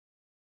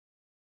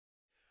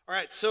All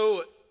right,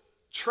 so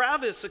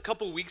Travis, a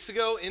couple weeks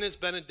ago in his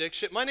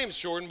benediction, my name's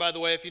Jordan, by the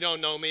way, if you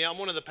don't know me. I'm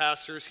one of the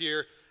pastors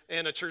here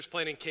and a church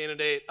planting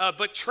candidate.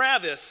 But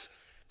Travis,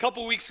 a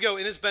couple weeks ago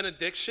in his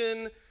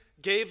benediction,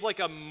 gave like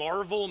a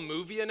Marvel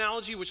movie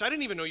analogy, which I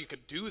didn't even know you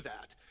could do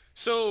that.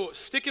 So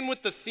sticking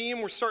with the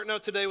theme, we're starting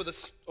out today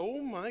with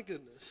oh my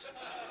goodness.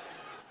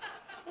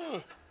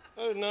 I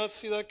did not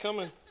see that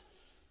coming.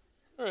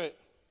 All right,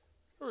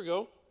 here we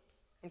go.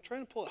 I'm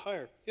trying to pull it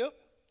higher. Yep.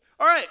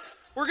 All right,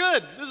 we're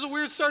good. This is a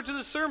weird start to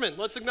the sermon.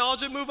 Let's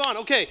acknowledge it, move on.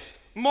 Okay,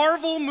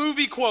 Marvel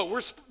movie quote.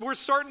 We're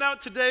starting out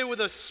today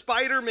with a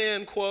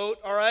Spider-Man quote,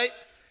 all right?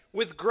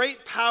 With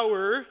great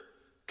power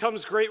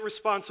comes great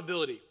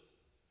responsibility.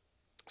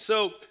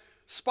 So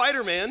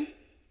Spider-Man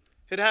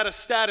had a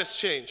status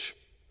change.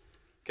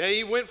 Okay,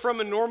 he went from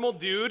a normal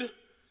dude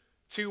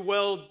to,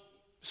 well,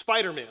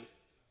 Spider-Man,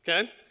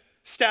 okay?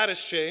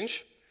 Status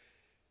change.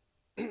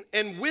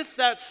 And with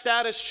that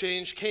status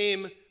change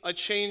came a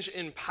change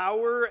in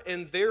power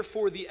and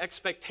therefore the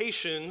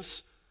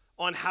expectations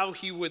on how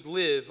he would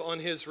live, on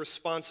his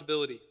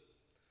responsibility.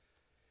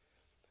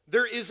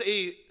 There is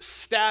a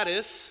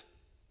status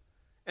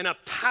and a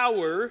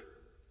power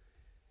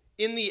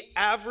in the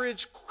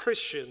average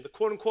Christian, the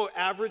quote-unquote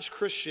average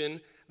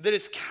Christian, that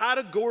is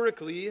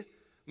categorically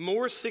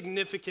more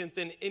significant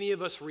than any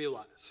of us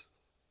realize.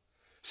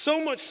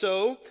 So much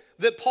so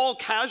that Paul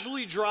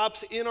casually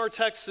drops in our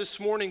text this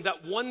morning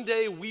that one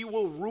day we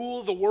will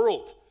rule the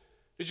world.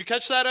 Did you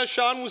catch that as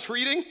Sean was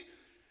reading?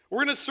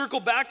 We're going to circle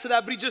back to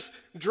that, but he just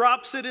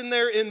drops it in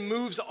there and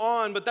moves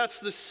on. But that's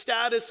the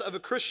status of a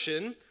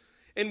Christian.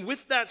 And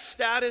with that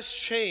status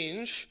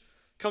change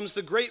comes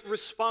the great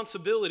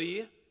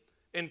responsibility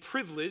and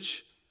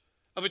privilege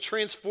of a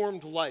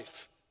transformed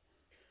life.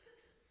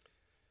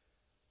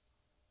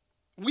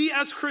 We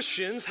as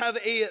Christians have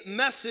a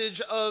message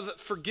of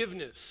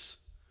forgiveness,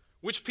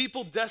 which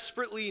people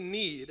desperately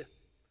need.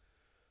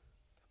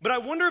 But I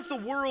wonder if the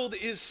world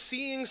is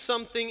seeing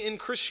something in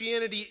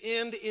Christianity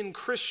and in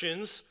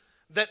Christians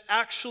that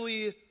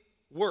actually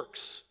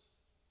works.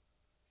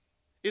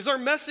 Is our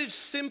message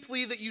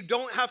simply that you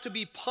don't have to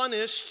be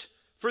punished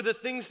for the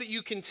things that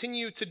you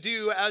continue to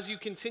do as you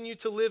continue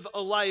to live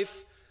a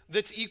life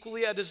that's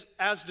equally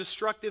as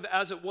destructive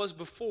as it was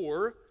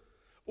before?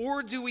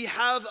 Or do we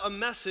have a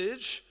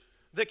message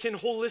that can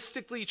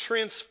holistically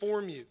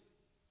transform you,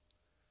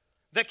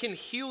 that can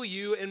heal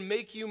you and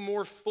make you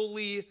more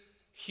fully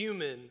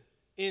human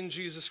in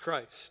Jesus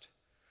Christ?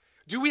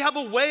 Do we have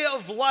a way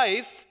of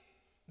life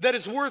that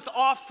is worth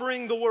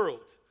offering the world?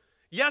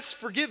 Yes,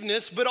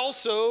 forgiveness, but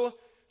also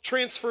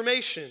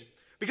transformation.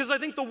 Because I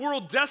think the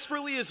world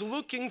desperately is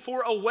looking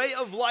for a way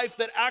of life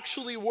that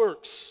actually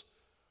works,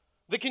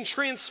 that can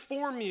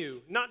transform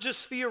you, not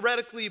just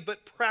theoretically,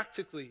 but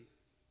practically.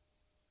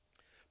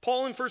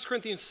 Paul in 1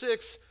 Corinthians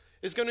 6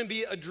 is going to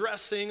be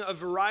addressing a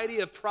variety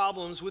of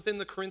problems within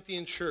the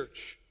Corinthian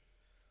church.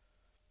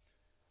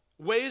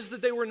 Ways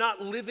that they were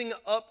not living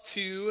up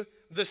to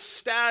the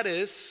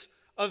status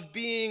of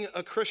being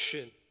a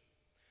Christian.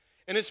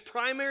 And his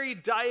primary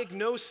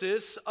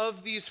diagnosis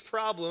of these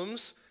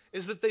problems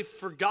is that they've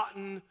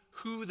forgotten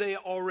who they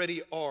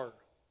already are.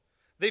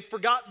 They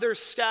forgot their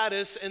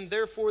status and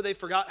therefore they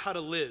forgot how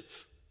to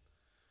live.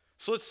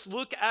 So let's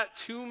look at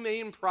two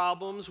main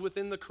problems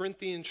within the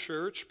Corinthian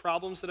church,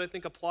 problems that I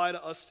think apply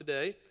to us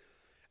today,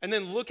 and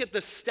then look at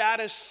the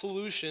status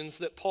solutions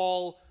that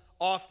Paul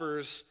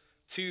offers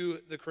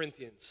to the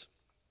Corinthians.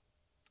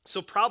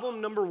 So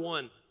problem number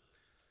one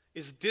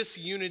is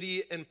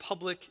disunity and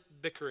public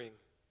bickering.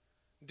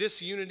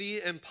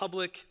 Disunity and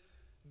public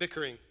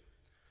bickering.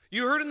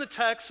 You heard in the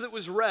text that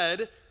was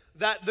read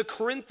that the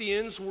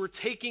Corinthians were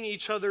taking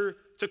each other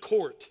to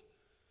court.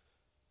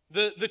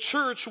 The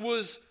church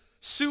was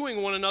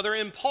suing one another,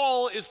 and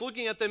Paul is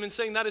looking at them and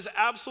saying that is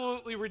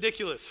absolutely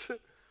ridiculous.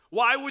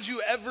 Why would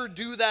you ever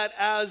do that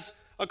as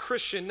a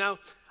Christian? Now,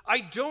 I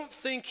don't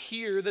think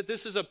here that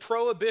this is a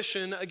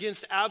prohibition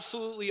against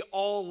absolutely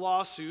all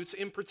lawsuits,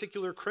 in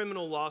particular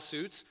criminal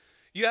lawsuits.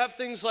 You have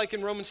things like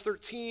in Romans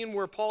 13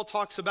 where Paul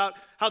talks about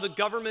how the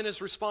government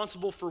is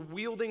responsible for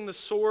wielding the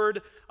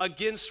sword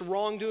against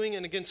wrongdoing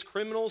and against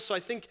criminals. So I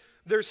think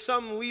there's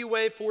some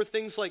leeway for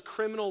things like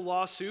criminal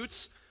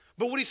lawsuits.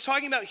 But what he's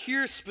talking about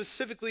here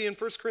specifically in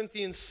 1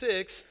 Corinthians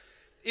 6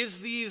 is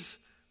these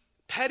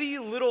petty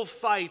little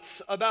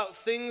fights about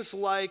things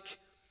like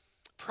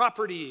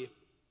property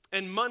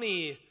and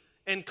money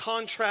and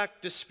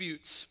contract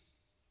disputes.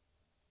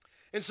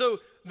 And so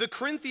the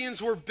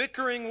Corinthians were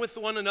bickering with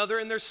one another,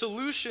 and their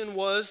solution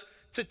was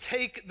to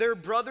take their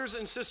brothers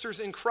and sisters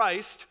in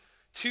Christ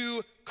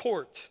to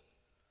court.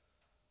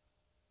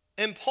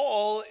 And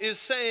Paul is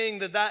saying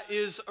that that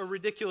is a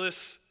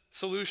ridiculous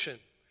solution.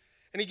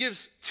 And he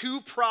gives two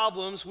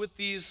problems with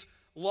these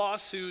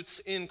lawsuits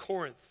in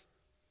Corinth.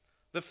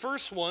 The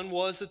first one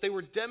was that they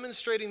were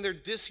demonstrating their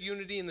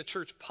disunity in the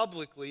church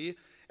publicly,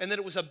 and that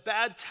it was a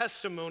bad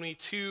testimony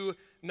to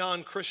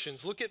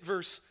non-Christians. Look at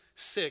verse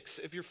 6,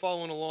 if you're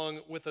following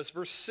along with us.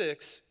 Verse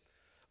 6,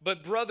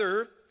 but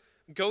brother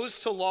goes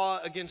to law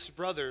against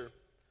brother,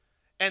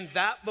 and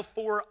that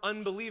before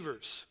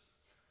unbelievers.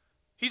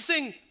 He's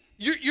saying,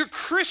 you're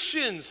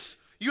Christians.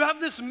 You have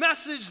this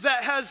message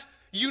that has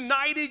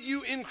united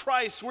you in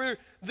Christ, where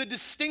the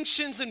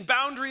distinctions and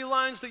boundary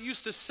lines that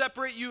used to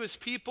separate you as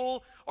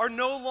people are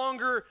no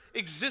longer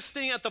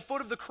existing at the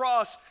foot of the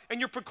cross, and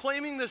you're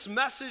proclaiming this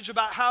message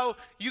about how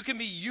you can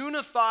be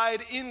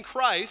unified in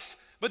Christ,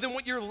 but then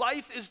what your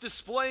life is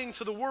displaying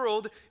to the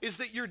world is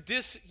that you're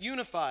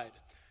disunified.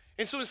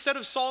 And so instead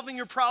of solving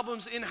your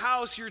problems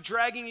in-house, you're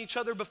dragging each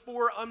other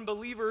before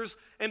unbelievers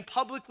and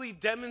publicly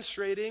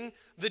demonstrating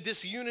the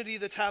disunity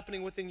that's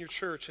happening within your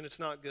church, and it's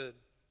not good.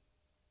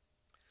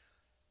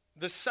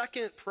 The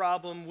second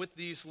problem with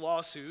these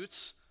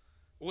lawsuits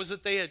was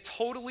that they had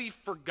totally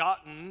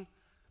forgotten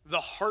the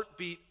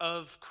heartbeat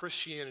of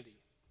Christianity.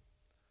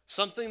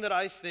 Something that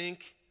I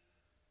think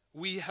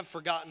we have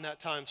forgotten at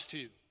times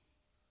too.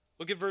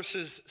 Look at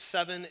verses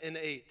 7 and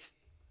 8.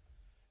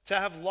 To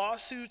have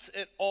lawsuits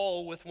at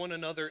all with one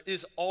another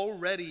is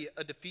already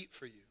a defeat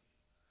for you.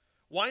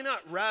 Why not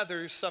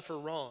rather suffer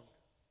wrong?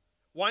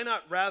 Why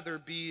not rather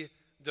be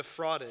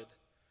defrauded?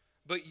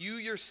 But you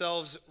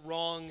yourselves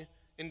wrong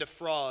and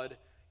defraud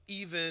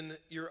even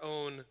your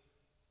own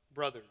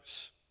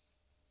brothers.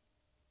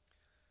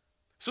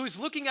 So he's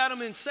looking at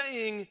them and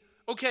saying,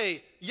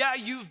 okay, yeah,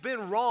 you've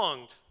been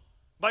wronged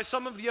by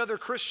some of the other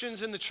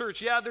Christians in the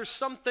church. Yeah, there's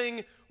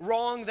something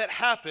wrong that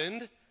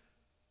happened.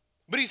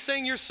 But he's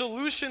saying your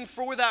solution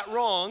for that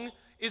wrong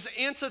is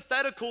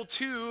antithetical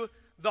to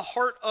the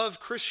heart of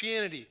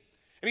Christianity.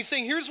 And he's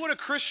saying, here's what a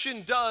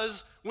Christian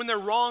does when they're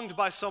wronged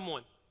by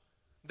someone.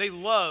 They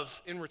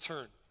love in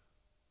return.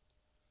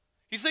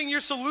 He's saying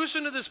your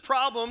solution to this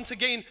problem, to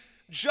gain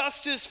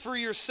justice for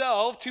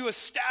yourself, to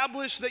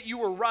establish that you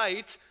were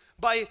right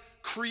by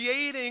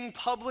creating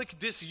public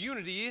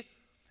disunity,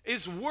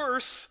 is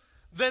worse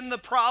than the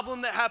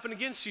problem that happened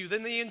against you,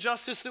 than the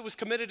injustice that was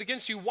committed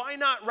against you. Why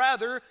not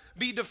rather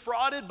be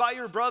defrauded by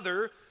your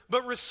brother,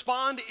 but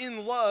respond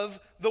in love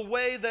the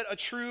way that a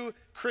true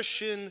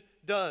Christian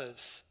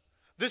does?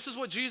 This is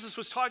what Jesus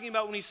was talking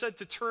about when he said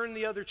to turn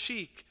the other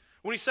cheek.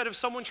 When he said if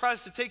someone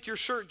tries to take your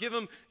shirt, give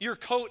him your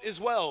coat as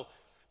well.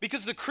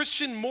 Because the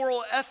Christian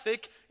moral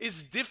ethic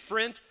is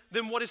different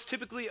than what is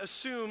typically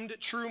assumed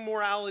true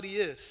morality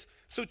is.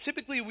 So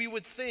typically we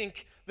would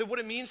think that what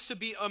it means to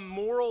be a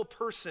moral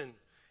person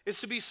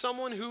is to be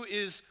someone who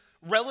is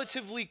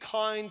relatively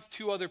kind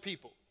to other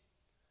people.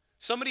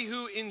 Somebody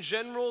who in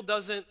general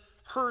doesn't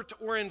hurt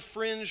or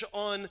infringe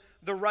on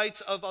the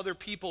rights of other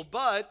people.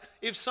 But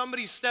if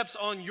somebody steps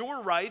on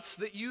your rights,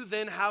 that you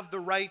then have the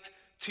right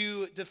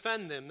to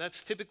defend them.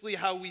 That's typically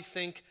how we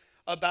think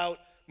about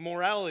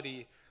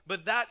morality.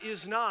 But that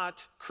is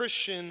not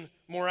Christian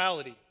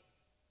morality.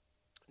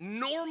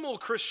 Normal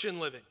Christian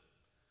living,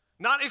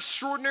 not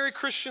extraordinary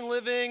Christian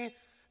living,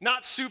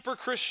 not super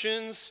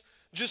Christians,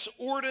 just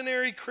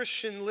ordinary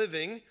Christian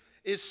living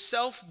is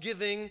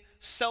self-giving,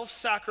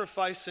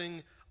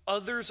 self-sacrificing,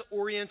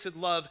 others-oriented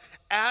love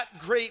at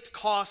great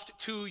cost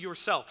to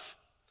yourself,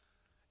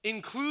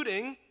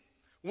 including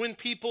when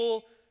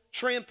people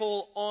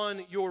trample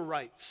on your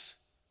rights.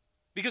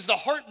 Because the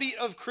heartbeat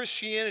of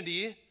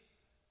Christianity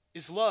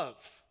is love,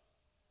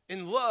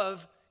 and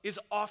love is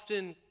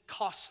often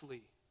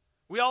costly.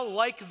 We all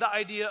like the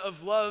idea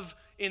of love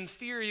in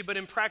theory, but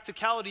in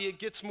practicality it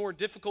gets more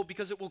difficult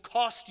because it will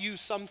cost you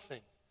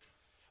something.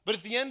 But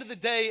at the end of the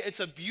day, it's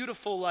a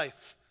beautiful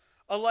life,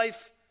 a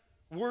life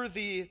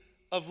worthy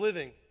of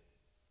living.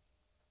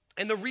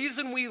 And the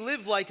reason we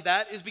live like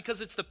that is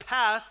because it's the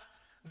path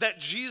that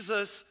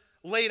Jesus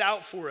laid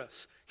out for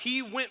us.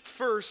 He went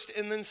first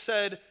and then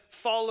said,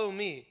 "Follow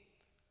me."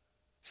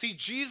 See,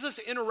 Jesus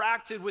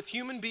interacted with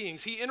human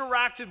beings. He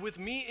interacted with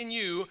me and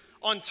you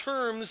on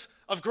terms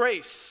of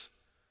grace,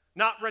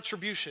 not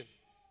retribution.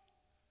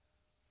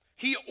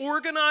 He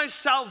organized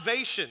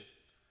salvation.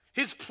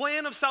 His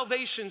plan of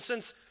salvation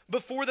since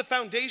before the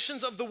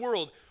foundations of the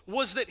world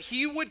was that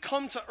he would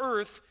come to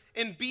earth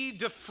and be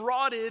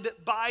defrauded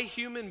by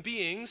human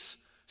beings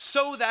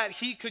so that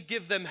he could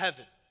give them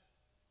heaven.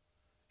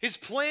 His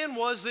plan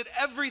was that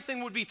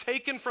everything would be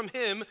taken from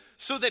him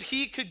so that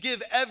he could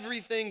give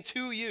everything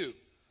to you.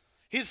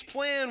 His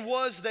plan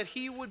was that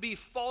he would be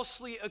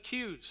falsely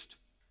accused,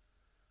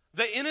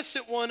 the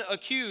innocent one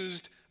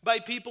accused by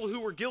people who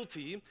were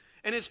guilty,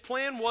 and his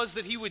plan was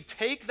that he would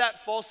take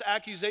that false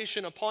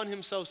accusation upon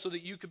himself so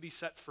that you could be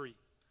set free.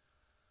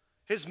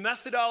 His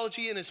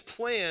methodology and his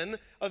plan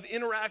of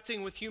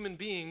interacting with human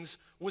beings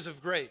was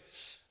of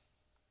grace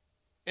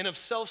and of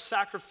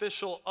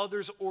self-sacrificial,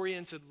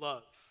 others-oriented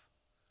love.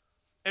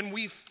 And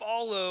we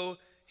follow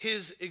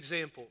his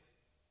example.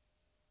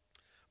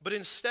 But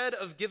instead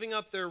of giving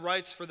up their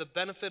rights for the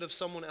benefit of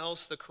someone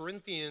else, the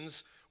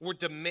Corinthians were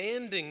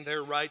demanding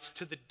their rights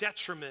to the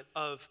detriment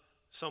of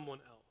someone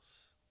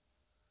else,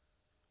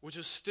 which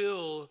is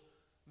still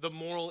the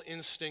moral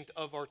instinct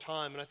of our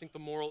time, and I think the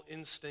moral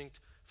instinct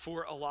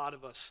for a lot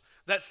of us.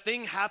 That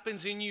thing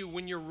happens in you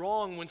when you're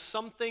wrong, when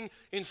something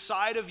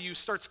inside of you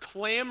starts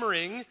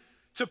clamoring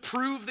to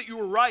prove that you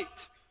were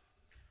right.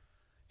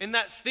 And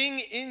that thing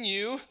in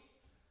you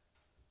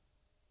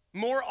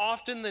more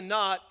often than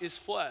not is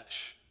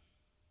flesh.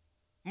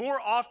 More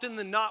often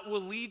than not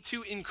will lead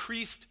to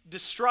increased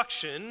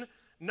destruction,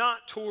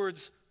 not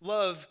towards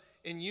love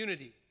and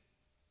unity.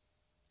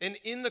 And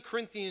in the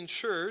Corinthian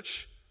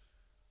church,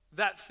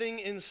 that thing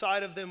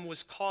inside of them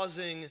was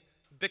causing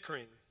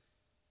bickering.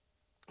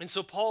 And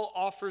so Paul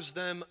offers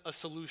them a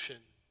solution.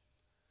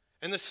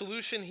 And the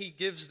solution he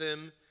gives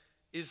them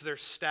is their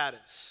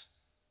status.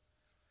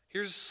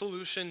 Here's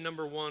solution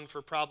number one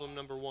for problem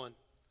number one: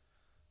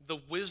 the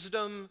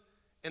wisdom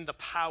and the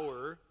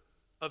power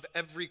of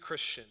every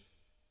Christian.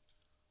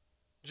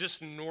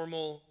 Just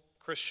normal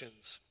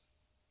Christians.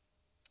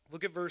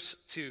 Look at verse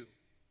 2.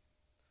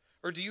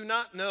 Or do you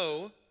not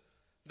know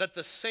that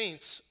the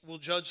saints will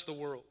judge the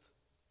world?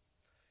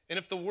 And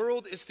if the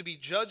world is to be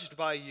judged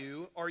by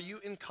you, are you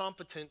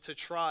incompetent to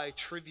try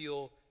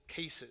trivial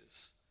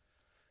cases?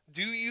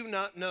 Do you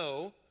not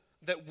know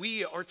that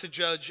we are to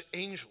judge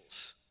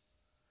angels?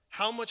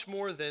 How much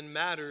more then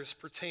matters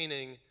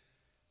pertaining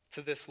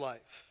to this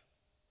life?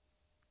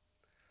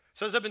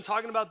 So as I've been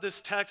talking about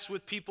this text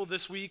with people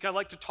this week, I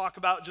like to talk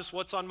about just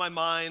what's on my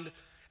mind.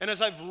 And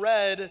as I've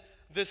read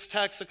this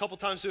text a couple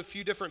times to a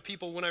few different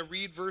people, when I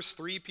read verse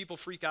 3, people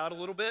freak out a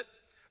little bit.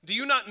 Do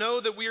you not know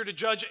that we are to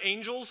judge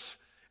angels?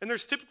 And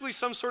there's typically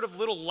some sort of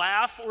little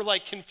laugh or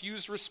like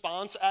confused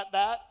response at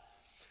that.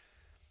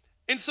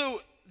 And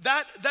so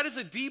that is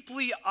a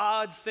deeply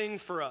odd thing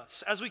for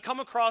us. As we come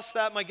across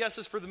that, my guess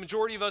is for the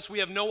majority of us, we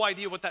have no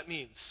idea what that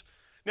means.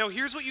 Now,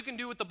 here's what you can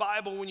do with the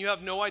Bible when you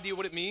have no idea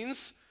what it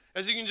means,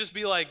 as you can just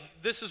be like,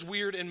 this is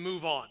weird, and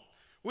move on.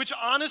 Which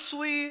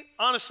honestly,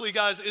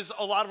 guys, is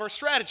a lot of our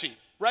strategy,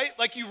 right?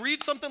 Like you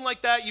read something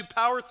like that, you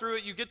power through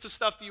it, you get to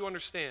stuff that you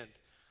understand.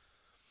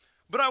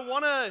 But I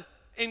want to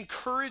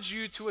encourage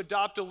you to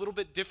adopt a little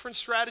bit different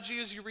strategy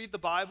as you read the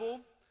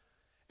Bible,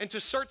 and to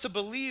start to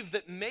believe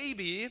that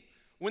maybe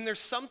when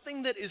there's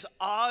something that is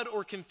odd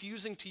or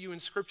confusing to you in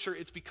Scripture,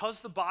 it's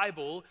because the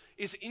Bible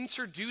is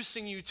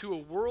introducing you to a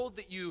world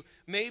that you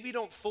maybe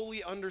don't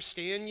fully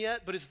understand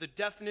yet, but is the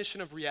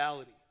definition of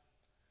reality.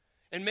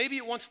 And maybe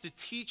it wants to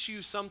teach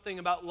you something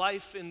about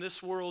life in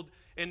this world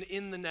and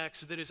in the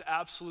next that is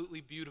absolutely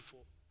beautiful.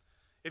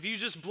 If you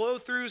just blow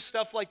through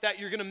stuff like that,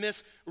 you're going to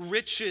miss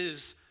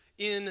riches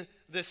in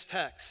this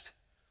text.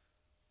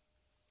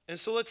 And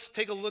so let's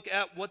take a look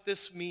at what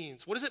this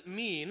means. What does it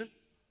mean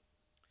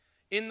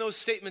in those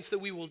statements that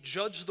we will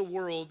judge the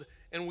world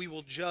and we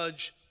will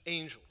judge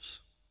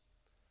angels?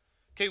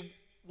 Okay,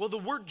 well, the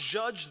word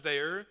judge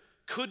there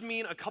could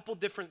mean a couple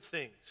different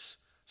things.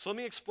 So let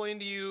me explain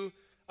to you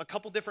a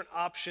couple different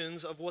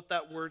options of what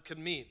that word could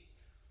mean.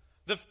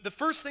 The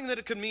first thing that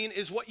it could mean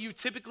is what you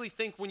typically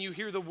think when you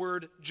hear the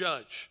word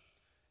judge.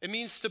 It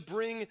means to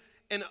bring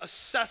an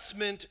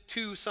assessment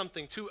to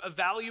something, to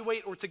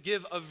evaluate or to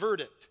give a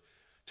verdict,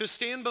 to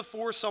stand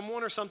before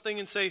someone or something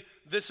and say,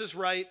 this is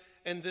right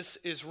and this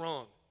is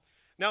wrong.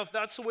 Now, if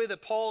that's the way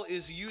that Paul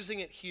is using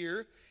it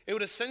here, it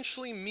would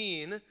essentially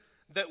mean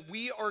that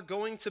we are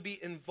going to be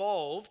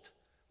involved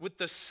with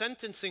the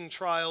sentencing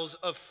trials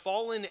of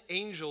fallen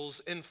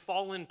angels and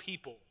fallen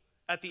people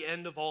at the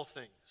end of all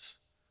things.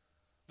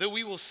 That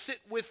we will sit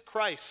with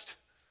Christ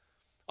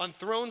on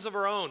thrones of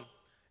our own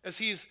as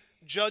he's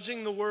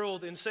judging the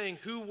world and saying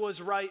who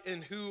was right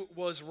and who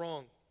was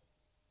wrong.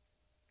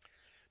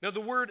 Now,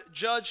 the word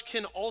judge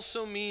can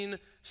also mean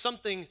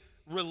something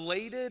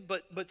related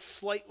but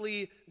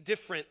slightly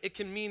different. It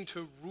can mean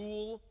to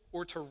rule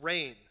or to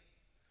reign.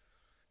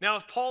 Now,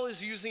 if Paul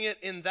is using it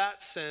in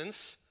that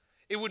sense,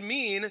 it would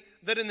mean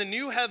that in the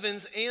new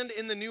heavens and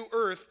in the new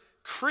earth,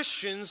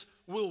 Christians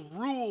will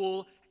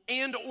rule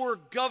and or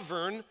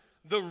govern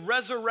the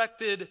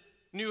resurrected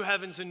new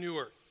heavens and new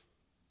earth.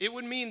 It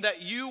would mean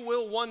that you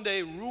will one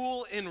day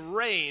rule and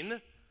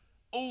reign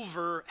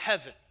over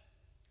heaven.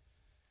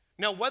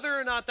 Now, whether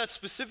or not that's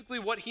specifically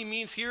what he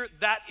means here,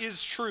 that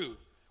is true.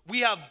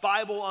 We have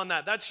Bible on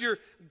that. That's your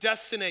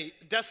destiny.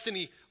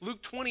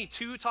 Luke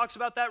 22 talks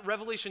about that.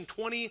 Revelation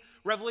 20,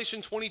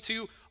 Revelation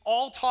 22,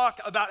 all talk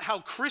about how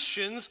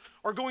Christians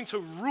are going to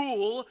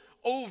rule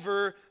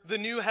over the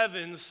new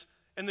heavens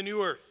and the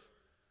new earth,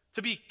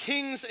 to be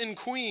kings and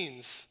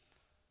queens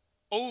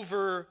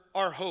over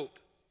our hope.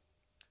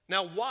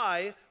 Now,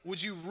 why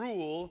would you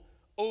rule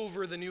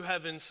over the new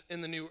heavens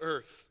and the new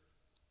earth?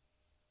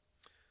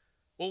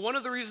 Well, one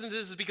of the reasons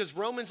is because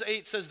Romans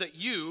 8 says that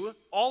you,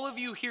 all of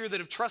you here that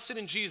have trusted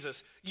in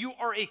Jesus, you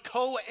are a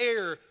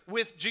co-heir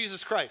with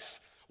Jesus Christ.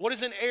 What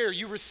is an heir?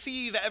 You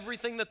receive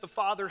everything that the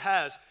Father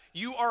has.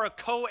 You are a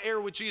co-heir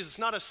with Jesus,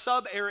 not a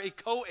sub-heir, a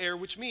co-heir,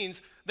 which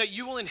means that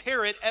you will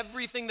inherit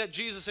everything that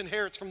Jesus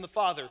inherits from the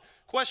Father.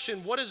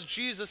 Question, what does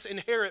Jesus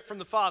inherit from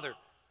the Father?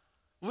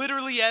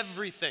 Literally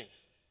everything.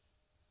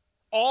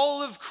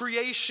 All of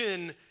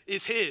creation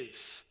is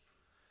his.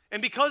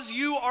 And because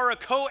you are a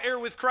co-heir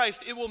with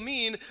Christ, it will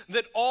mean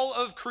that all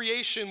of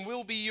creation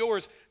will be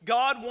yours.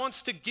 God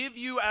wants to give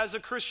you as a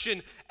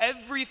Christian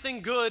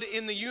everything good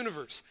in the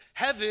universe.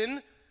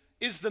 Heaven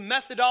is the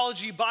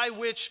methodology by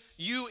which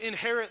you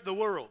inherit the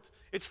world.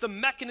 It's the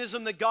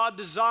mechanism that God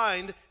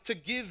designed to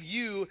give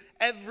you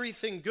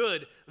everything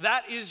good.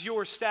 That is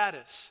your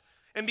status.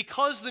 And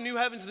because the new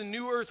heavens and the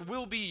new earth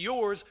will be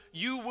yours,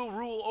 you will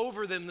rule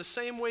over them the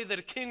same way that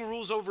a king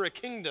rules over a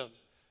kingdom.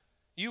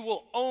 You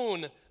will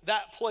own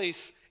that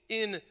place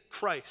in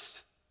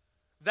Christ.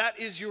 That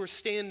is your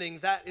standing.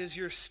 That is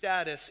your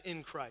status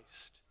in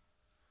Christ.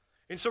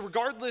 And so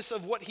regardless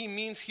of what he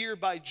means here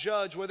by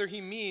judge, whether he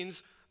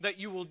means that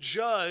you will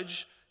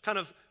judge kind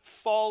of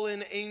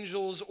fallen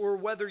angels or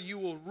whether you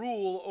will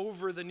rule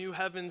over the new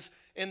heavens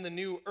and the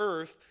new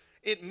earth,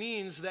 it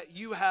means that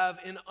you have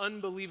an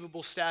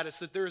unbelievable status,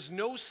 that there is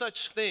no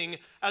such thing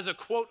as a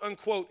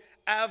quote-unquote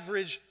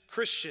average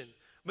Christian.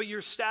 But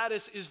your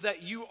status is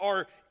that you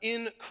are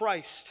in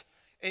Christ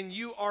and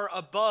you are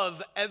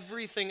above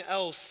everything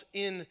else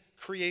in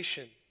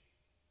creation.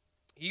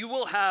 You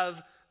will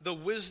have the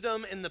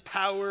wisdom and the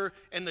power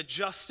and the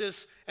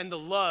justice and the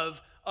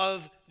love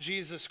of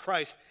Jesus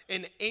Christ.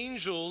 And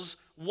angels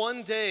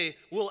one day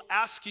will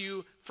ask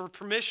you for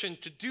permission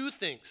to do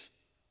things.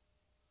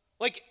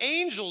 Like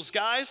angels,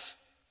 guys.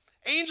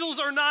 Angels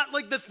are not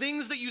like the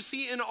things that you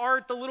see in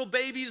art, the little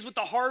babies with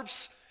the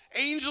harps.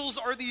 Angels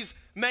are these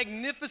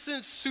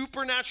magnificent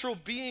supernatural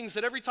beings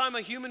that every time a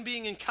human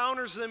being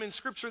encounters them in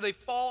Scripture, they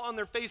fall on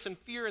their face in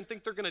fear and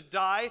think they're going to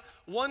die.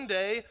 One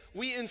day,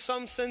 we in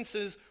some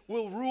senses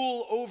will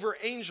rule over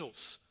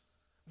angels.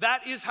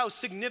 That is how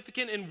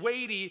significant and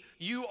weighty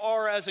you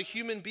are as a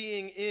human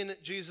being in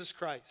Jesus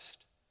Christ.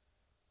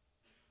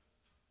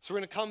 So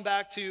we're going to come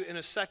back to in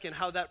a second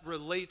how that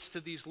relates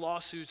to these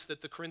lawsuits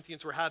that the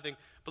Corinthians were having.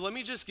 But let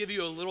me just give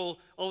you a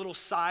little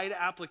side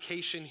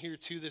application here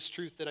to this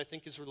truth that I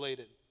think is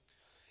related.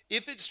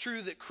 If it's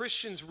true that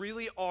Christians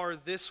really are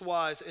this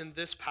wise and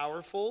this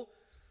powerful,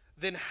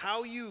 then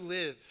how you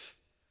live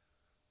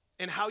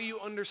and how you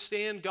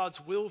understand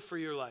God's will for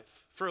your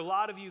life. For a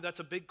lot of you, that's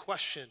a big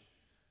question.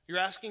 You're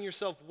asking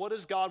yourself, what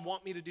does God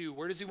want me to do?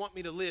 Where does he want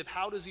me to live?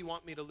 How does he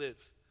want me to live?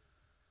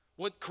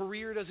 What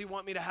career does he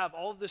want me to have?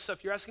 All of this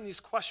stuff. You're asking these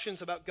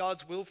questions about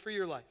God's will for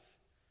your life.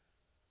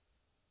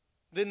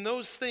 Then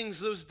those things,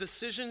 those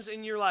decisions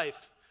in your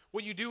life,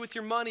 what you do with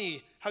your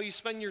money, how you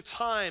spend your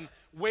time,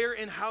 where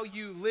and how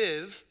you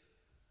live,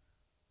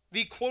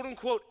 the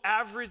quote-unquote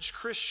average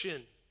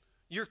Christian,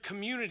 your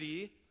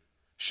community,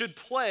 should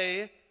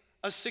play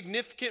a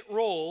significant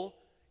role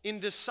in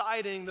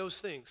deciding those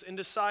things, in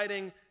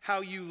deciding how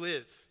you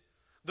live.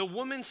 The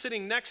woman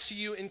sitting next to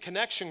you in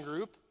connection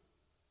group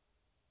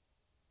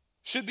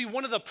should be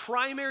one of the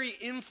primary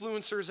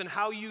influencers in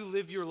how you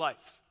live your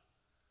life.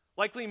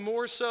 Likely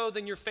more so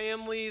than your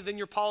family, than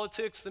your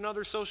politics, than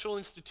other social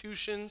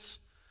institutions.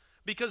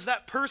 Because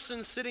that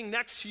person sitting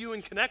next to you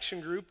in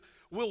connection group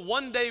will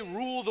one day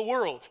rule the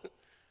world.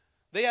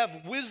 They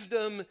have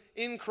wisdom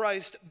in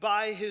Christ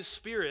by his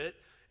Spirit.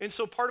 And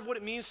so part of what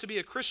it means to be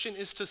a Christian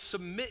is to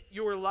submit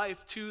your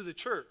life to the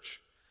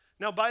church.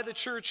 Now, by the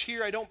church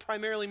here, I don't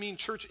primarily mean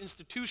church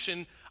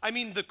institution. I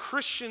mean the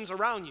Christians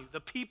around you, the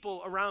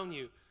people around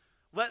you.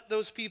 Let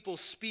those people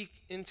speak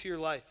into your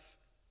life.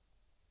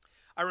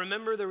 I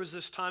remember there was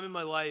this time in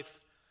my life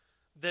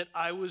that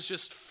I was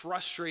just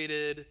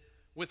frustrated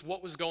with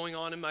what was going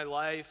on in my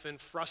life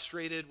and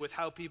frustrated with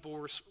how people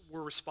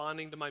were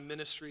responding to my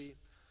ministry.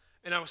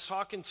 And I was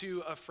talking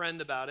to a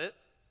friend about it,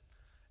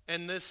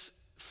 and this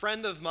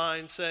friend of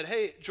mine said,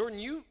 "Hey, Jordan,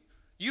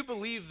 you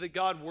believe that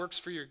God works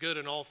for your good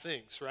in all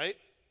things, right?"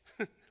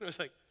 I was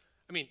like,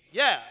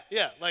 yeah,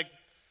 like,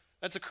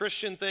 that's a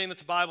Christian thing,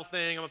 that's a Bible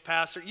thing, I'm a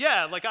pastor.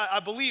 Yeah, like I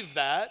believe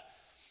that.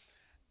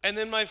 And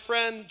then my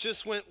friend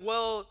just went,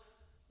 well,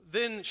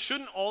 then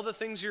shouldn't all the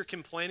things you're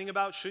complaining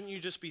about, shouldn't you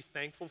just be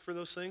thankful for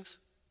those things?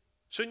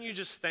 Shouldn't you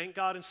just thank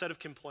God instead of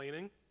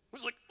complaining? I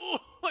was like, oh,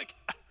 like,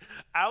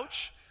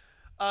 ouch.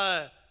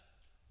 But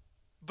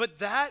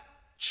that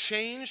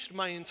changed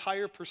my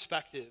entire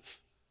perspective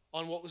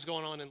on what was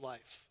going on in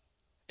life.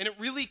 And it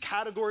really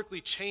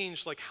categorically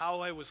changed like how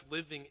I was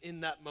living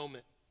in that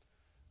moment.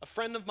 A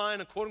friend of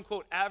mine, a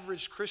quote-unquote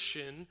average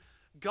Christian,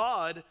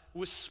 God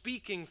was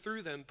speaking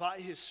through them by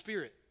his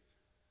Spirit.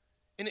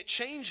 And it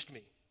changed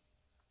me.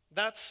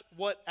 That's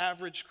what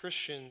average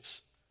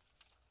Christians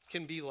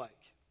can be like.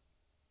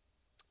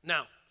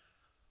 Now,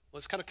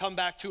 let's kind of come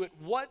back to it.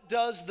 What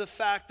does the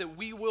fact that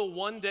we will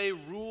one day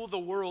rule the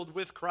world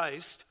with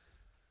Christ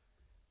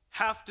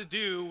have to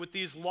do with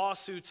these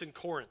lawsuits in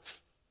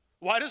Corinth?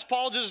 Why does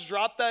Paul just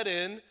drop that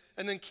in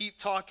and then keep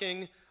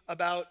talking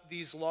about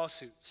these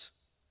lawsuits?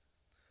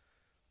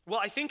 Well,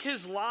 I think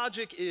his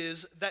logic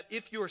is that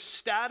if your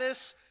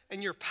status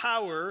and your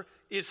power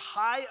is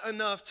high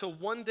enough to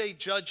one day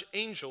judge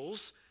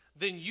angels,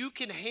 then you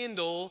can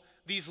handle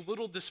these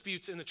little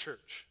disputes in the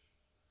church.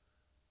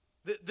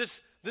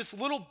 This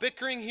little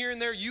bickering here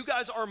and there, you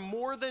guys are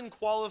more than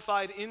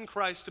qualified in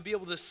Christ to be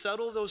able to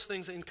settle those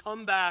things and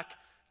come back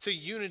to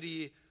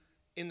unity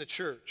in the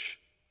church.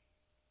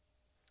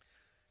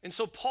 And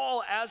so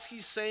Paul, as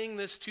he's saying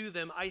this to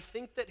them, I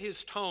think that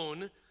his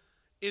tone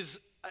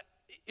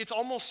it's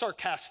almost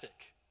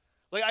sarcastic.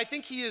 Like, I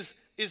think he is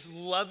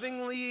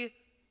lovingly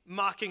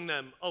mocking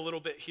them a little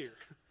bit here.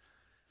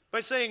 by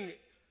saying,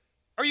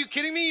 are you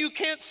kidding me? You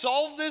can't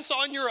solve this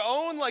on your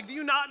own? Like, do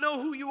you not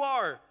know who you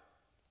are?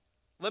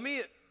 Let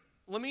me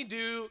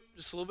do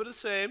just a little bit of the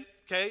same,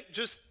 okay?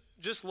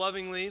 Just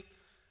lovingly.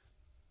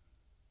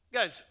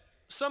 Guys,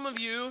 some of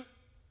you,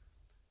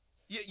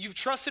 you've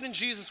trusted in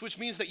Jesus, which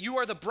means that you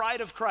are the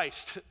bride of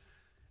Christ.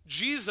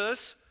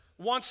 Jesus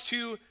wants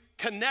to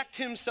connect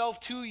himself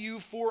to you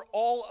for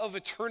all of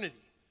eternity.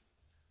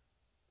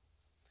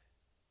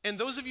 And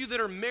those of you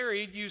that are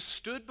married, you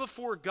stood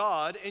before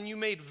God and you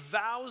made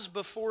vows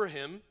before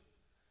him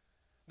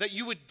that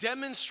you would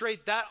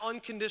demonstrate that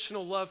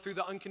unconditional love through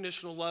the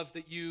unconditional love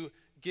that you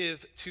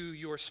give to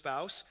your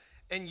spouse.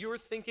 And you're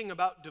thinking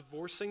about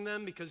divorcing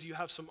them because you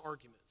have some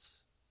arguments.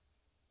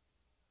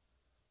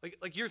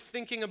 Like you're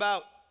thinking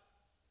about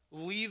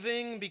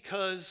leaving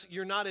because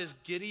you're not as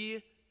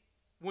giddy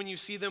when you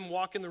see them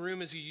walk in the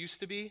room as you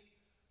used to be.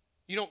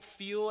 You don't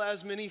feel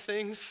as many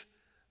things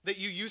that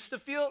you used to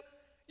feel.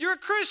 You're a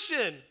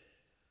Christian.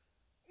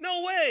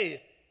 No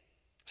way.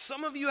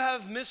 Some of you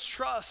have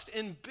mistrust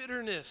and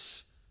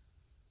bitterness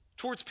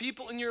towards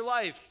people in your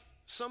life.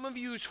 Some of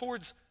you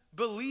towards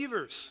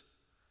believers,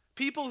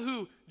 people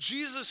who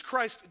Jesus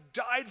Christ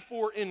died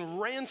for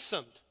and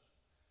ransomed.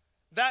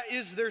 That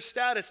is their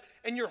status.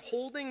 And you're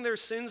holding their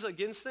sins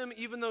against them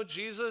even though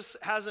Jesus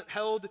hasn't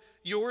held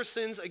your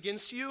sins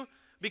against you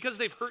because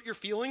they've hurt your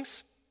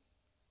feelings.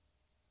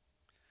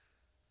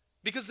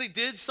 Because they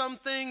did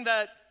something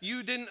that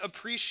you didn't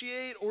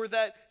appreciate or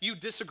that you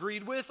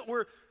disagreed with,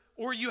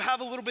 or you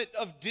have a little bit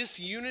of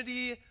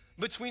disunity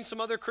between some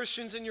other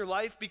Christians in your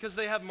life because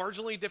they have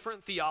marginally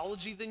different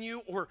theology than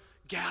you, or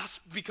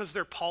gasp because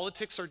their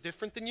politics are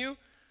different than you.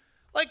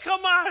 Like,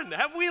 come on,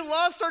 have we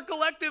lost our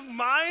collective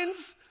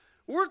minds?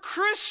 We're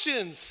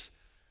Christians.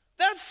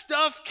 That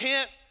stuff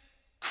can't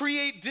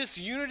create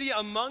disunity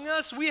among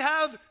us. We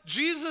have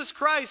Jesus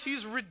Christ.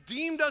 He's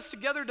redeemed us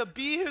together to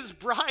be his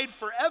bride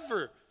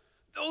forever.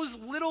 Those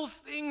little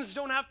things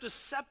don't have to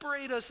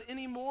separate us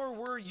anymore.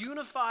 We're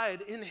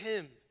unified in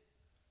him.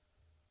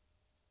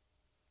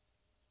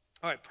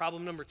 All right,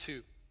 problem number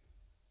 2.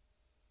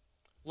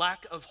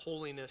 Lack of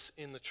holiness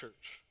in the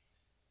church.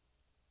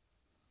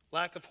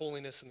 Lack of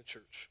holiness in the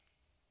church.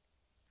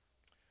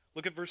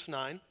 Look at verse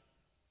 9.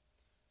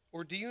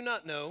 Or do you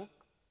not know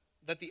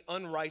that the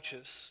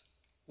unrighteous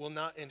will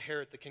not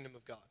inherit the kingdom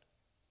of God?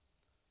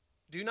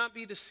 Do not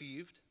be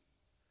deceived.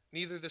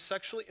 Neither the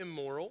sexually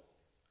immoral,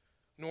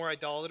 nor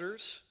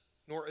idolaters,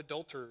 nor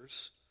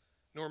adulterers,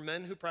 nor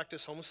men who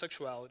practice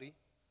homosexuality,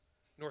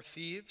 nor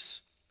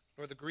thieves,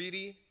 nor the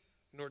greedy,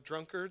 nor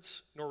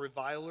drunkards, nor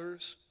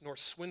revilers, nor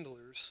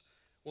swindlers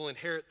will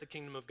inherit the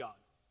kingdom of God.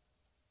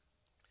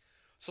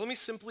 So let me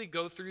simply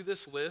go through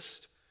this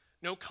list,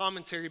 no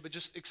commentary, but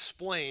just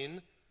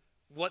explain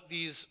what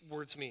these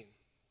words mean.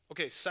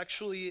 Okay,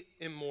 sexually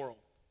immoral.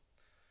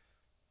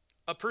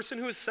 A person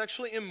who is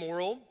sexually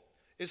immoral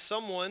is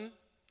someone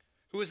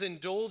who has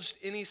indulged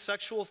any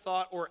sexual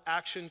thought or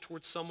action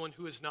towards someone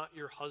who is not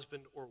your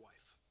husband or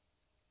wife.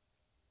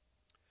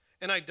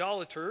 An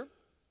idolater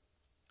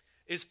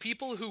is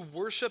people who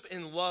worship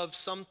and love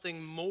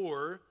something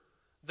more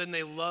than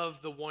they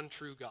love the one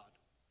true God.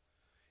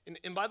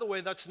 And by the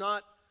way, that's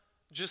not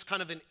just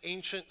kind of an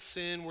ancient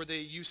sin where they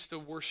used to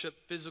worship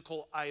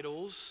physical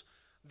idols.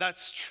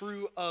 That's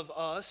true of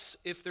us.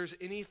 If there's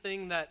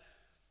anything that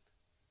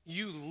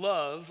you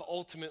love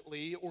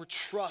ultimately or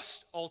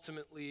trust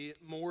ultimately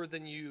more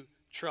than you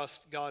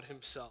trust God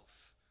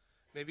himself.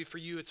 Maybe for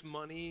you it's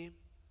money,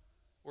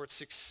 or it's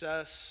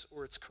success,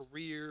 or it's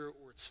career,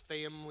 or it's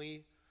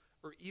family,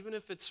 or even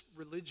if it's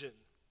religion.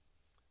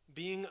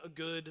 Being a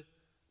good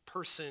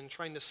person,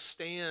 trying to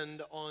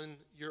stand on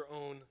your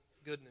own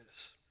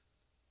goodness.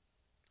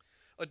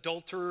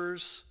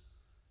 Adulterers,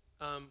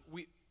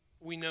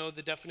 we know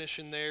the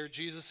definition there.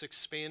 Jesus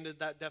expanded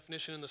that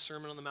definition in the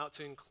Sermon on the Mount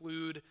to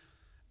include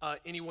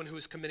anyone who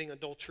is committing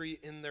adultery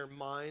in their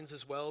minds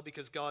as well,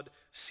 because God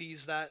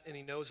sees that and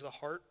he knows the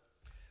heart.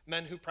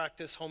 Men who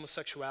practice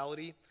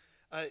homosexuality.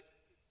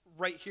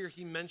 Right here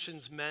he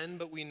mentions men,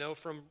 but we know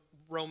from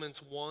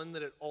Romans 1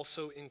 that it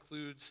also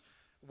includes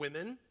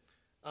women.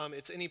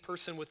 It's any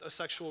person with a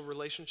sexual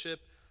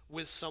relationship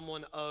with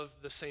someone of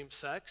the same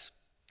sex.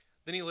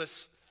 Then he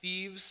lists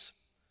thieves,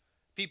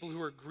 people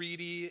who are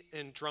greedy,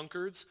 and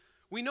drunkards.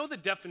 We know the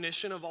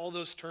definition of all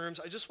those terms.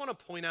 I just want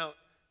to point out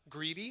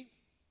greedy.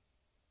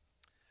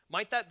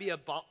 Might that be a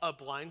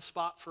blind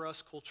spot for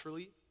us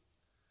culturally?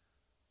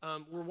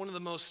 We're one of the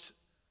most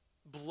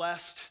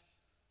blessed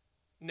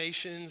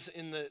nations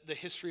in the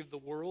history of the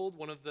world,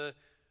 one of the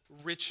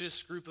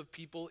richest group of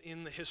people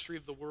in the history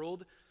of the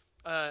world.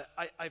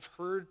 I've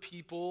heard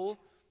people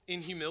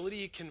in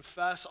humility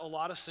confess a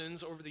lot of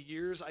sins over the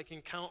years. I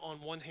can count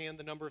on one hand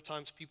the number of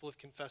times people have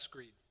confessed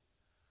greed.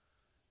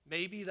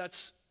 Maybe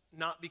that's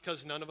not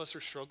because none of us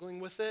are struggling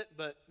with it,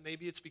 but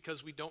maybe it's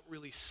because we don't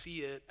really see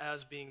it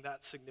as being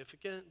that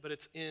significant, but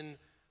it's in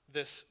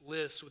this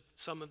list with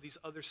some of these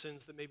other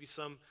sins that maybe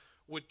some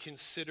would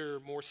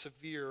consider more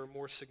severe or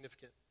more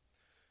significant.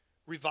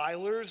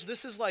 Revilers,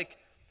 this is like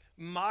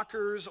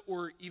mockers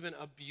or even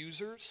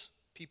abusers.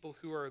 people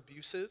who are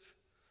abusive,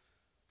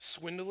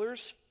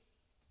 swindlers.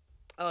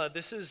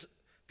 This is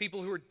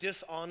people who are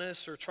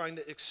dishonest or trying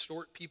to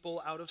extort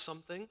people out of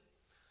something.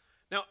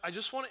 Now, I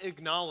just want to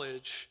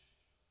acknowledge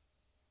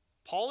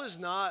Paul is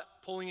not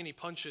pulling any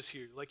punches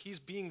here. Like, he's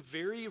being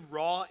very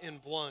raw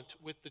and blunt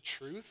with the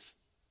truth.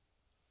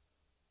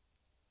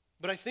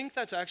 But I think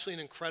that's actually an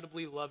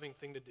incredibly loving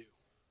thing to do.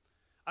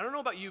 I don't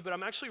know about you, but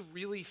I'm actually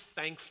really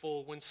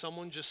thankful when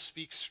someone just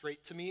speaks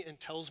straight to me and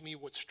tells me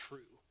what's true.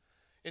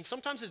 And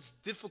sometimes it's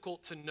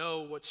difficult to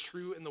know what's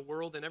true in the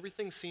world, and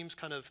everything seems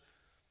kind of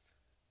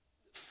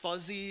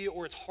fuzzy,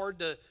 or it's hard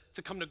to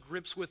come to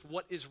grips with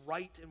what is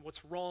right and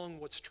what's wrong,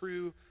 what's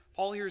true.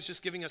 Paul here is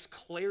just giving us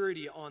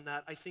clarity on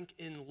that, I think,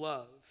 in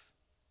love.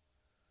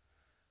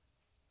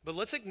 But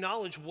let's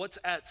acknowledge what's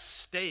at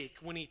stake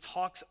when he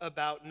talks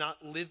about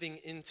not living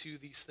into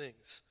these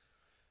things.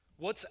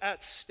 What's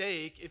at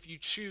stake if you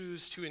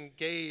choose to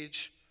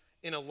engage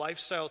in a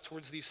lifestyle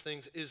towards these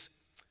things is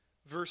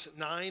verse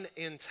 9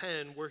 and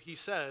 10, where he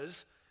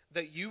says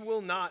that you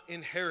will not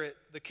inherit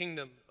the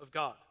kingdom of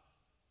God.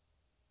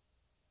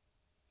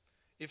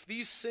 If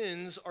these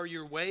sins are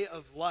your way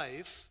of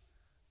life,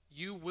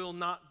 you will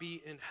not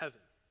be in heaven.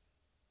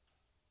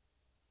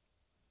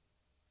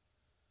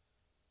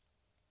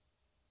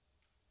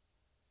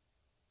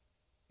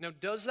 Now,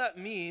 does that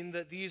mean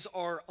that these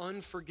are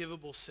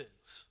unforgivable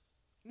sins?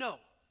 No,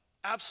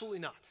 absolutely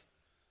not.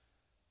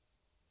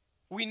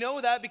 We know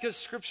that because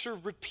Scripture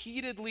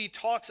repeatedly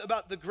talks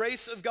about the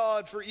grace of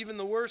God for even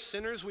the worst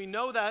sinners. We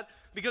know that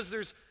because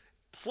there's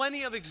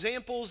plenty of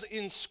examples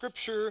in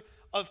Scripture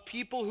of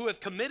people who have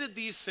committed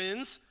these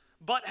sins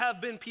but have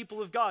been people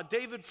of God.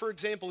 David, for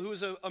example, who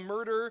was a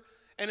murderer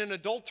and an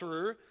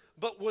adulterer,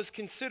 but was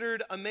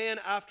considered a man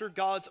after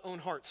God's own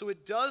heart. So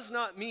it does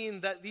not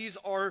mean that these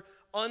are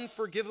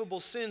unforgivable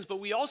sins, but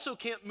we also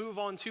can't move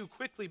on too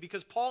quickly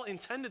because Paul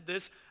intended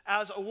this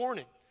as a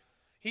warning.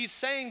 He's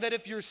saying that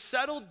if your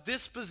settled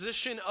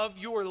disposition of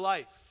your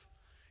life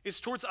is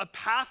towards a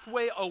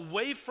pathway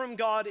away from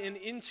God and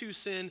into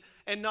sin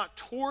and not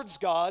towards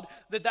God,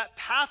 that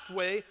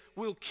pathway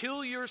will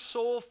kill your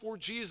soul for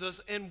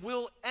Jesus and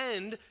will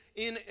end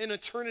in an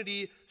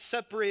eternity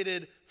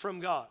separated from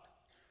God.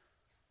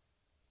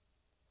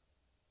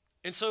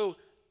 And so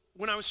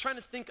when I was trying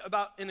to think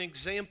about an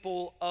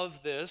example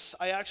of this,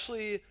 I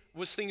actually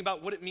was thinking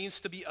about what it means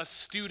to be a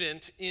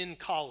student in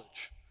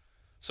college.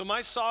 So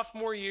my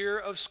sophomore year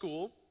of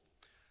school,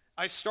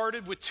 I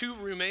started with 2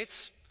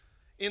 roommates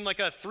in like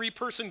a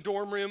 3-person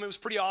dorm room. It was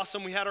pretty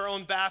awesome. We had our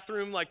own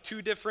bathroom, like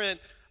 2 different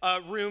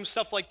rooms,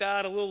 stuff like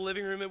that, a little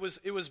living room. It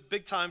was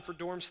big time for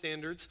dorm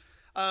standards.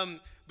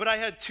 But I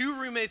had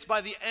 2 roommates.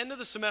 By the end of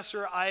the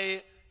semester,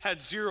 I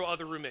had 0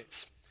 other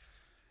roommates.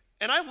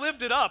 And I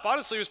lived it up.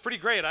 Honestly, it was pretty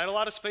great. I had a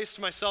lot of space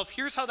to myself.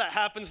 Here's how that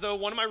happens, though.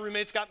 One of my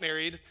roommates got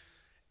married,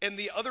 and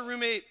the other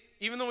roommate,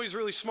 even though he's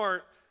really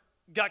smart,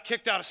 got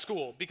kicked out of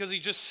school because he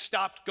just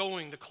stopped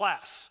going to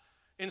class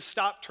and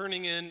stopped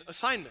turning in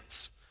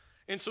assignments.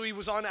 And so he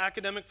was on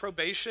academic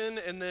probation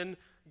and then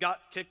got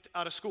kicked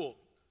out of school.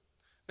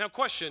 Now,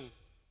 question,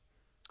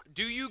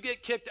 do you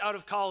get kicked out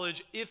of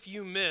college if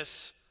you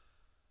miss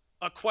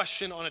a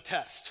question on a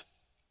test?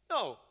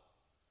 No.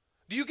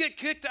 Do you get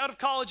kicked out of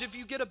college if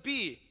you get a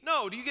B?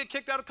 No. Do you get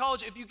kicked out of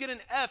college if you get an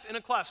F in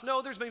a class?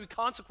 No, there's maybe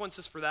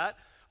consequences for that,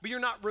 but you're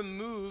not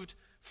removed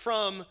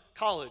from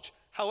college.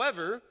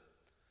 However,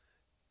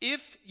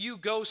 if you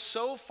go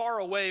so far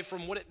away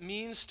from what it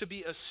means to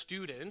be a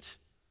student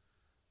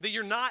that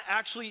you're not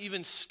actually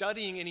even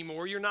studying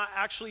anymore, you're not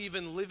actually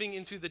even living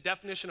into the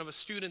definition of a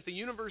student, the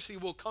university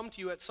will come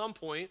to you at some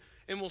point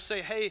and will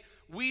say, hey,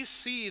 we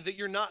see that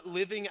you're not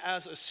living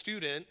as a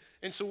student,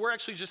 and so we're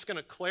actually just going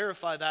to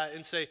clarify that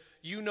and say,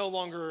 you no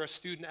longer are a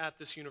student at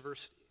this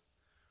university.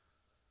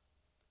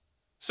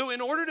 So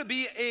in order to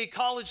be a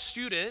college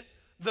student,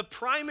 the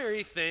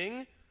primary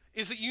thing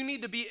is that you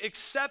need to be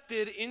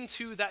accepted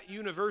into that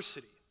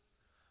university.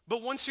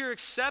 But once you're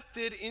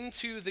accepted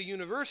into the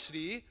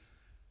university,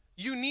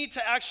 you need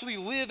to actually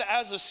live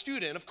as a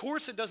student. Of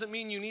course, it doesn't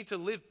mean you need to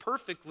live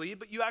perfectly,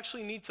 but you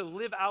actually need to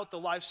live out the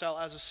lifestyle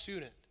as a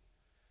student.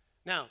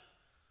 Now,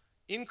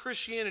 in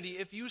Christianity,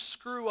 if you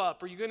screw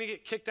up, are you going to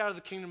get kicked out of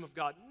the kingdom of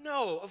God?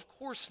 No, of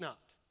course not.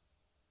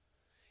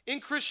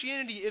 In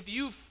Christianity, if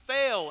you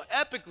fail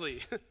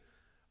epically,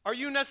 are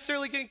you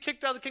necessarily getting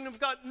kicked out of the kingdom of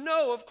God?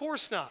 No, of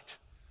course not.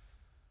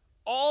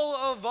 All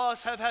of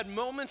us have had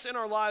moments in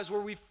our lives where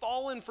we've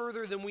fallen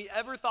further than we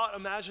ever thought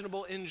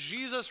imaginable, and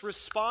Jesus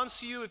responds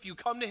to you if you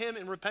come to him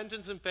in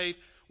repentance and faith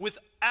with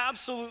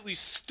absolutely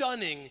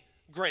stunning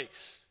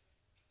grace.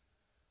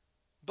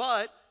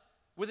 But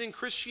within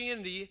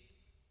Christianity,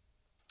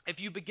 if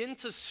you begin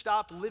to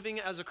stop living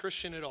as a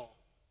Christian at all,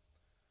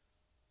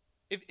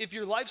 if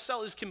your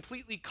lifestyle is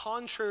completely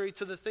contrary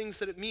to the things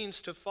that it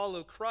means to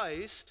follow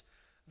Christ,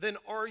 then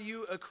are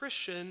you a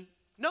Christian?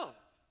 No,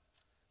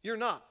 you're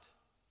not.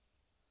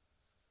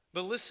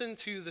 But listen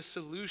to the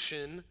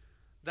solution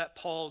that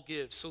Paul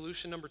gives.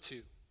 Solution number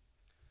 2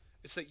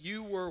 is that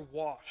you were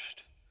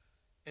washed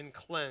and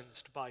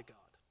cleansed by God.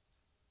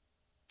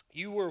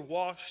 you were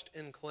washed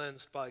and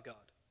cleansed by God.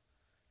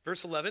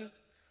 Verse 11,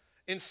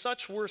 and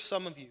such were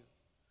some of you,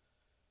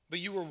 but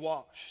you were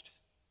washed,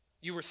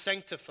 you were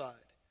sanctified,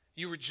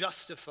 you were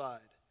justified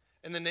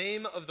in the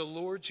name of the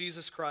Lord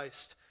Jesus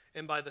Christ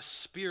and by the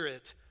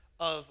Spirit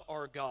of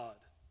our God.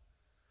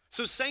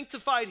 So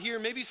sanctified here,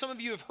 maybe some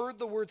of you have heard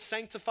the word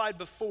sanctified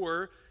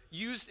before,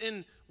 used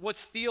in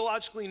what's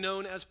theologically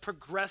known as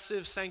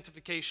progressive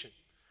sanctification,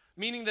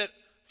 meaning that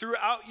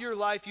throughout your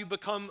life you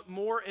become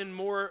more and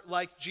more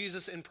like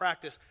Jesus in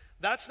practice.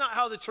 That's not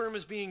how the term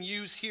is being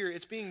used here.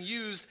 It's being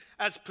used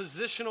as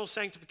positional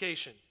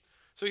sanctification.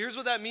 So here's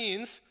what that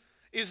means,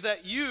 is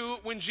that you,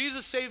 when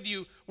Jesus saved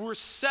you, were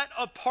set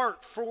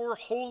apart for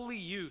holy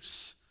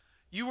use.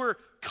 You were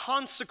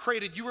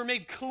consecrated, you were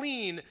made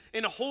clean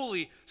and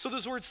holy. So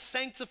those words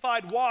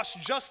sanctified,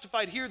 washed,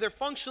 justified here, they're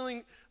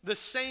functioning the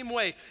same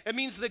way. It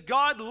means that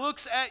God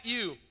looks at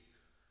you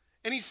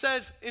and he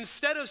says,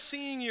 instead of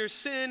seeing your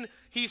sin,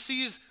 he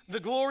sees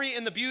the glory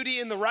and the beauty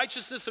and the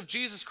righteousness of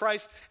Jesus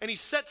Christ, and he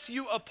sets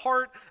you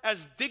apart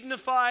as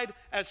dignified,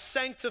 as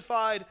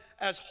sanctified,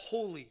 as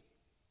holy.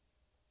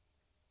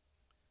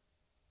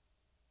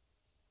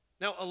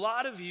 Now, a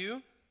lot of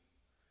you,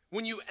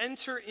 when you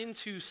enter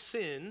into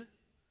sin,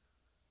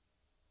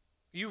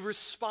 you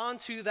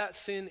respond to that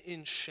sin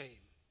in shame.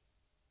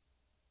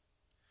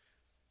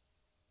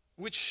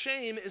 Which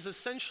shame is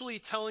essentially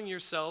telling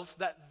yourself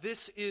that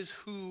this is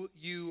who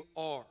you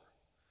are.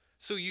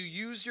 So you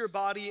use your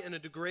body in a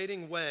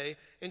degrading way,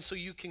 and so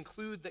you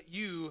conclude that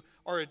you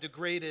are a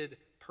degraded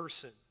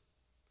person.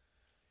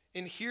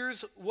 And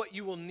here's what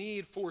you will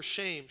need for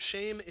shame.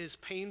 Shame is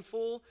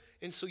painful,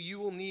 and so you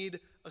will need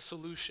a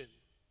solution.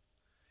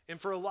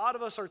 And for a lot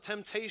of us, our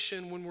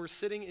temptation when we're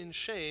sitting in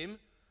shame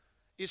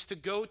is to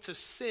go to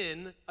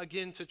sin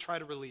again to try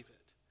to relieve it.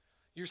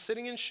 You're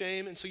sitting in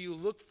shame, and so you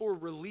look for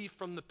relief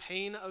from the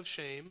pain of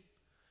shame,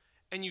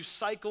 and you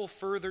cycle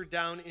further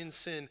down in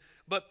sin.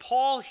 But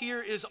Paul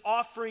here is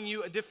offering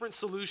you a different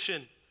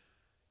solution,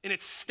 and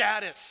it's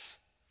status.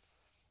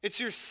 It's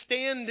your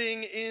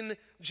standing in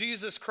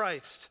Jesus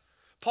Christ.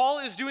 Paul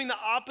is doing the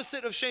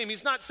opposite of shame.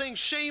 He's not saying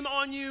shame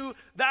on you,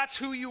 that's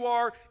who you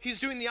are. He's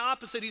doing the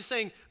opposite. He's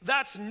saying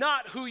that's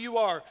not who you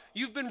are.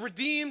 You've been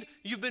redeemed,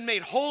 you've been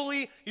made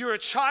holy, you're a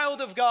child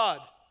of God.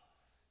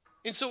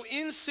 And so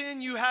in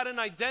sin, you had an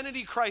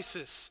identity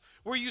crisis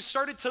where you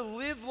started to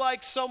live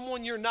like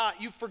someone you're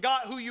not. You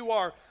forgot who you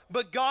are.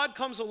 But God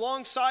comes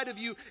alongside of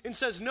you and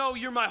says, no,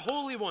 you're my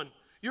holy one.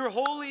 You're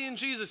holy in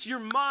Jesus. You're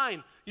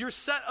mine. You're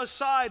set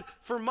aside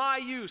for my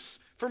use,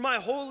 for my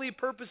holy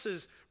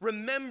purposes.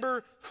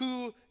 Remember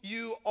who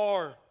you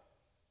are.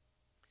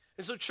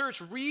 And so, church,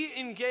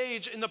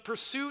 re-engage in the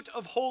pursuit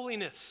of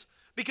holiness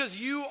because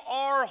you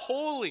are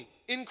holy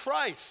in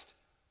Christ.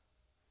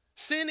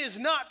 Sin is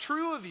not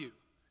true of you.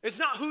 It's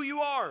not who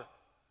you are.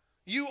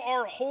 You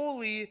are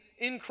holy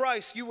in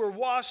Christ. You were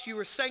washed, you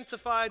were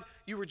sanctified,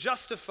 you were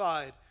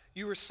justified.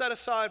 You were set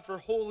aside for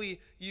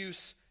holy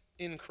use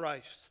in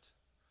Christ.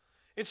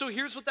 And so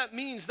here's what that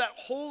means. That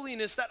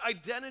holiness, that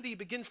identity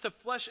begins to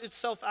flesh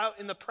itself out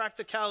in the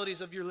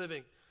practicalities of your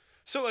living.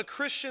 So a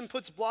Christian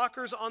puts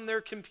blockers on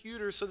their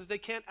computer so that they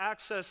can't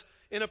access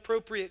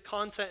inappropriate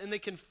content, and they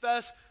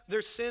confess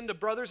their sin to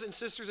brothers and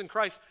sisters in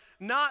Christ,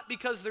 not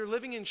because they're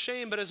living in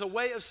shame, but as a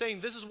way of saying,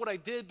 this is what I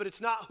did, but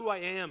it's not who I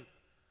am.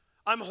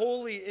 I'm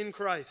holy in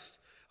Christ.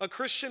 A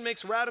Christian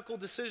makes radical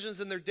decisions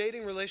in their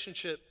dating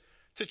relationship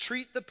to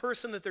treat the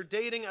person that they're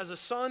dating as a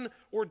son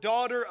or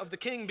daughter of the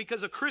King,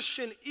 because a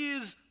Christian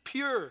is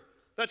pure.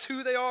 That's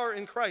who they are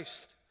in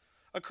Christ.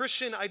 A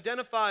Christian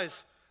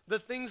identifies the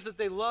things that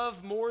they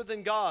love more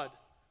than God,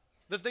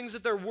 the things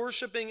that they're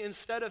worshiping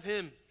instead of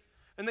Him.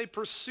 And they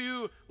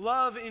pursue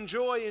love and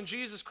joy in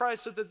Jesus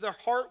Christ so that their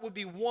heart would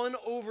be won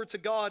over to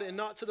God and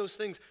not to those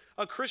things.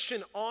 A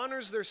Christian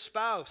honors their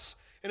spouse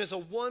and is a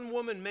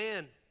one-woman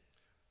man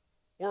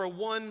or a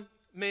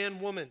one-man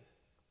woman,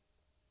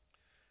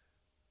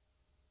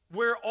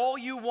 where all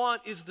you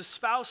want is the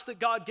spouse that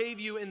God gave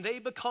you and they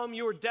become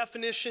your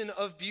definition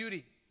of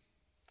beauty.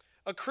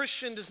 A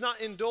Christian does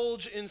not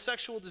indulge in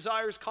sexual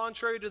desires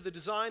contrary to the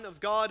design of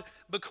God,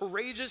 but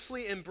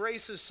courageously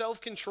embraces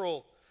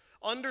self-control,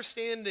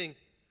 understanding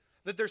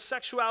that their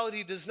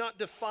sexuality does not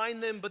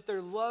define them, but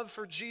their love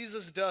for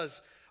Jesus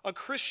does. A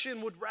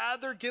Christian would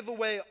rather give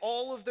away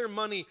all of their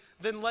money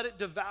than let it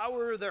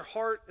devour their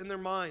heart and their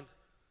mind.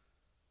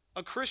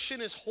 A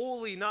Christian is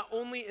holy not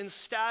only in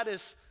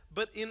status,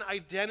 but in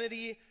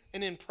identity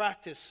and in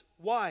practice.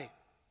 Why?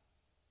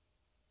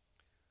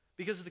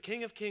 Because the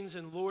King of Kings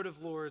and Lord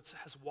of Lords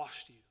has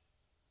washed you.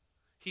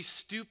 He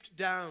stooped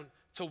down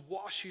to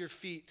wash your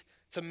feet,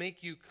 to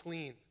make you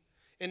clean.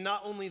 And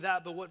not only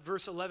that, but what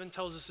verse 11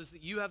 tells us is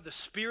that you have the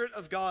Spirit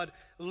of God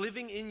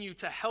living in you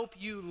to help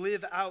you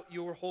live out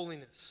your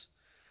holiness.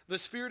 The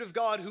Spirit of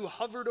God who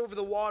hovered over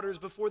the waters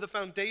before the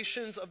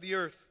foundations of the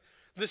earth.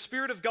 The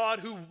Spirit of God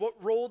who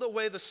rolled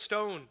away the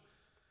stone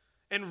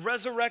and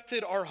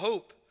resurrected our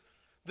hope.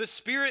 The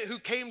Spirit who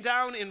came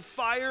down in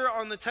fire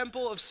on the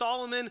temple of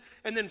Solomon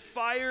and then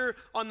fire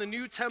on the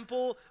new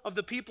temple of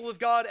the people of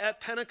God at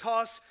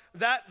Pentecost,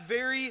 that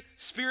very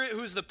Spirit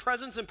who is the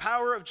presence and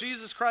power of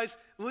Jesus Christ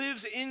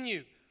lives in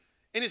you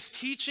and is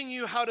teaching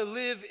you how to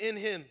live in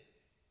him.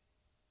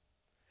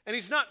 And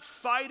he's not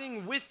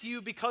fighting with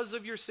you because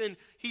of your sin.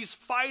 He's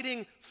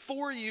fighting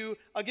for you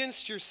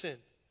against your sin.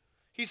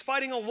 He's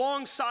fighting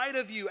alongside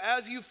of you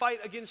as you fight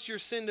against your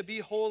sin to be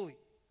holy.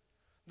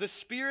 The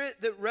Spirit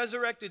that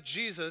resurrected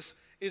Jesus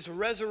is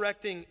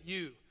resurrecting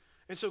you.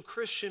 And so,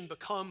 Christian,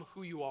 become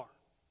who you are.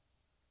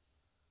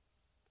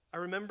 I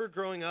remember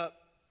growing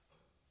up,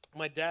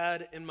 my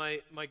dad and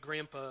my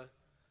grandpa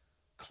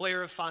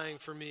clarifying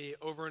for me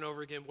over and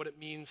over again what it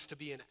means to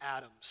be an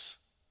Adams.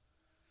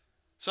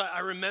 So I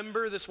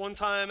remember this one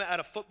time at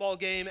a football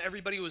game,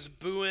 everybody was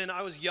booing.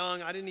 I was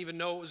young, I didn't even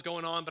know what was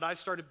going on, but I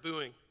started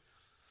booing.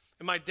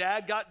 And my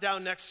dad got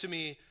down next to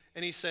me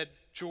and he said,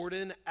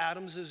 "Jordan,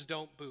 Adamses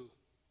don't boo.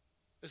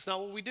 It's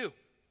not what we do."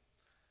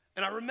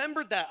 And I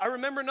remembered that. I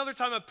remember another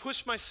time I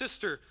pushed my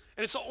sister,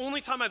 and it's the only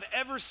time I've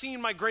ever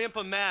seen my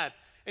grandpa mad.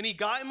 And he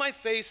got in my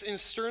face and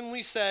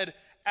sternly said,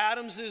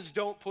 "Adamses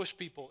don't push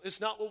people.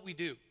 It's not what we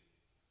do."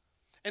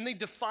 And they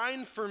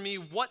defined for me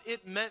what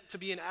it meant to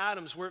be an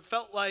Adams, where it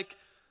felt like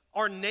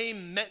our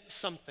name meant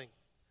something.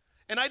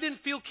 And I didn't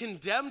feel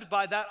condemned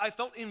by that. I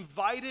felt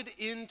invited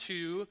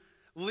into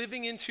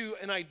living into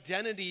an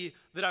identity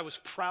that I was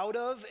proud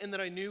of and that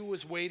I knew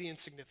was weighty and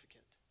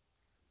significant.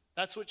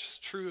 That's what's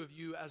true of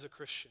you as a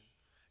Christian.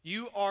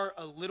 You are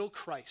a little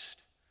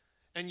Christ,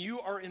 and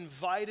you are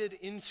invited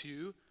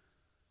into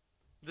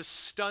the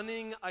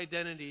stunning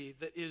identity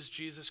that is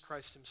Jesus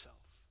Christ himself.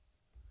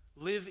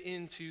 Live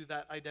into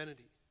that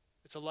identity.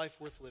 It's a life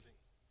worth living.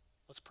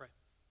 Let's pray.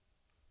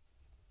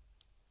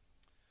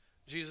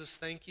 Jesus,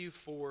 thank you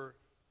for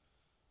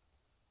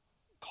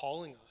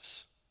calling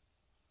us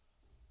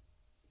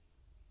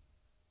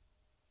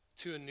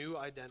to a new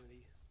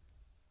identity.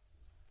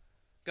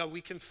 God,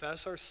 we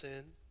confess our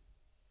sin.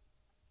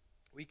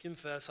 I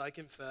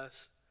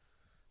confess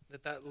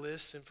that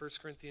list in 1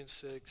 Corinthians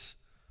 6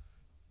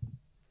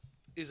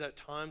 is at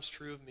times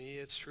true of me,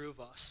 it's true of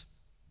us.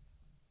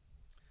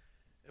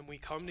 And we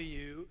come to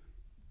you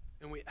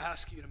and we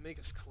ask you to make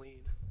us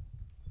clean,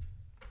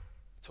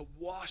 to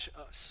wash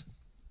us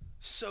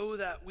so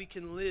that we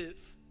can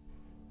live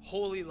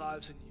holy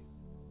lives in you.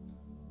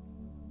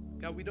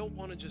 God, we don't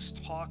want to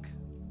just talk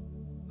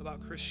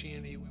about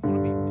Christianity. We want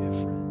to be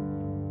different.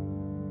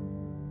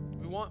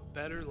 We want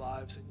better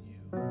lives in you.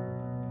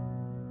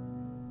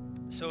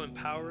 So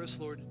empower us,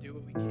 Lord, to do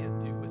what we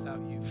can't do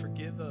without you.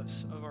 Forgive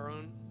us of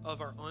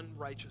our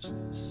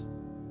unrighteousness.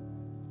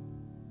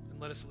 And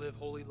let us live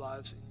holy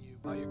lives in you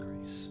by your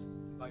grace,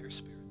 by your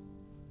Spirit.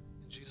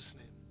 In Jesus'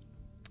 name,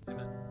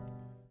 amen.